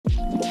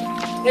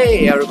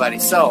Hey everybody,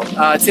 so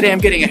today I'm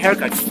getting a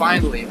haircut,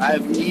 finally.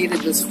 I've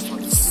needed this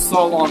for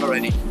so long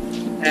already.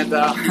 And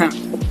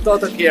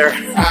Totep here,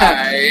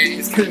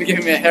 he's going to be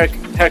giving me a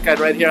haircut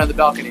right here on the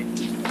balcony.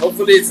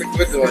 Hopefully it's a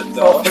good one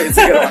though. Hopefully it's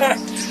a good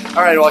one.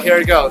 Alright, well here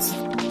it goes.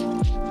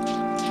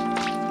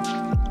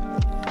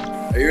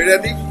 Are you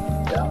ready?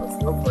 Yeah, let's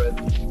go for it.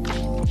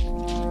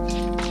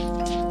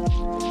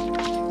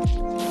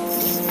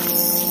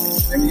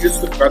 I'm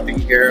used to cutting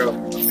hair of a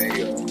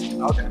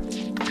male. Okay.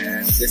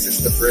 And this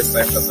is the first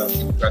time that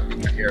I'm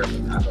cutting a hair of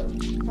an adult.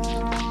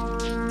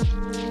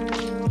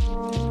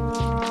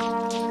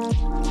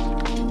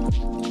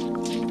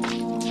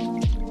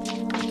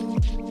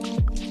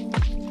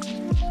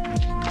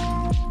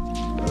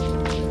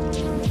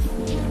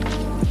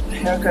 The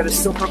haircut is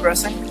still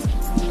progressing,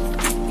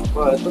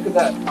 but look at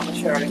that, how much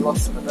hair I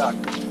lost in the back.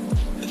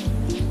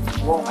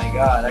 Oh my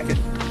god, I can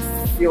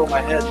feel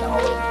my head now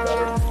a little bit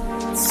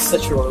better. It's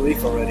such a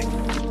relief already.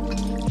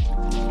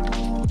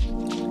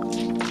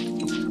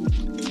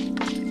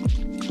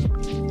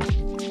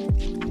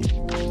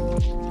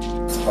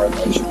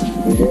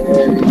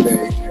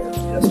 Very careful.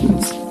 Yes,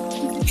 please.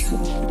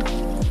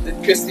 Did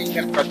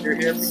Christine cut your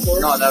hair before?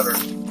 No, never.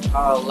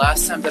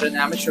 Last time that an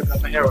amateur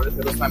cut my hair,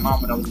 it was my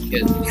mom when I was a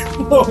kid.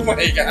 Oh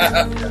my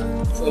god!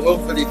 Yeah. So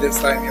hopefully this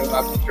time you'll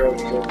not be throwing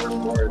me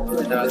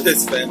overboard.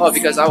 This fence. Oh,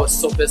 because I was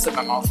so pissed at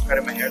my mom for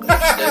cutting my hair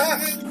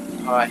that she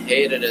did. Oh, I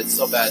hated it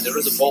so bad. There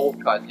was a bowl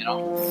cut, you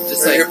know?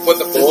 Just like, you put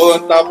the bowl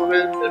on top of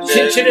it?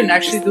 And she didn't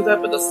actually do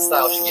that, but that's the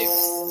style she gave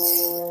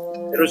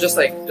me. It was just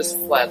like, just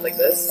flat like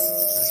this.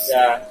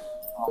 Yeah.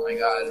 Oh my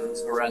god, it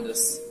was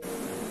horrendous.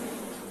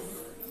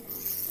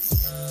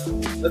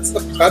 That's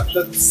the cut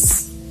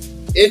that's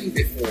in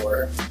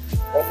before.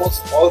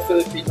 Almost all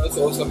Filipinos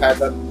also had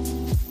that.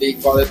 They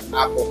call it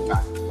apple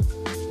cut.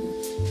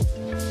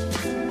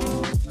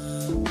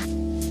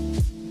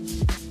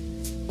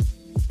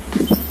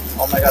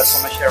 Oh my god,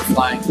 so much hair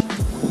flying.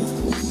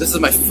 This is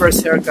my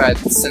first haircut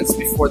since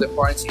before the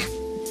quarantine.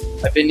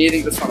 I've been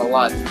needing this one a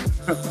lot.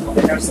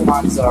 The hair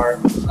salons are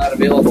not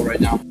available right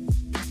now.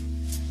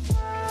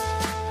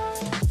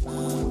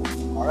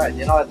 Alright,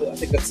 you know, I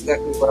think that's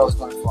exactly what I was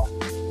going for.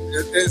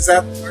 Is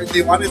that, or do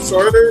you want it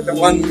shorter? The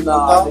one on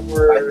top? I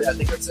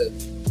think that's it.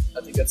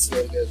 I think that's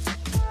really good.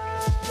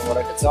 From what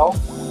I could tell, I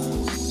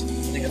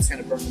think it's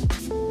kind of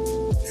perfect.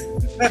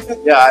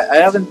 Yeah, I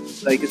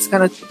haven't, like, it's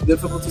kind of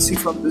difficult to see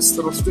from this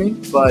little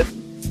screen, but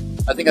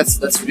I think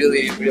that's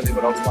really, really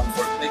what I was going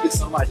for. Thank you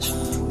so much.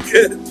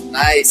 Good.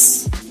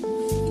 Nice.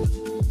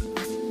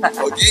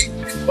 Okay.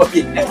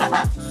 Okay.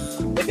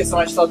 Thank you so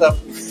much, Totep.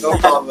 No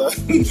problem.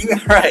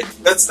 Alright.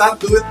 Let's not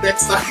do it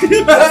next time.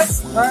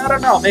 I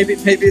don't know, maybe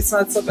it's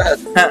not so bad.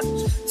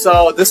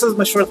 So this is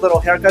my short little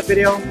haircut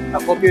video.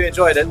 I hope you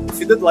enjoyed it. If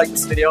you did like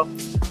this video,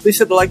 please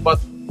hit the like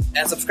button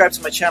and subscribe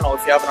to my channel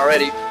if you haven't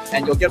already,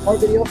 and you'll get more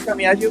videos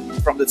coming at you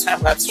from the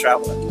time-lapse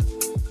traveler.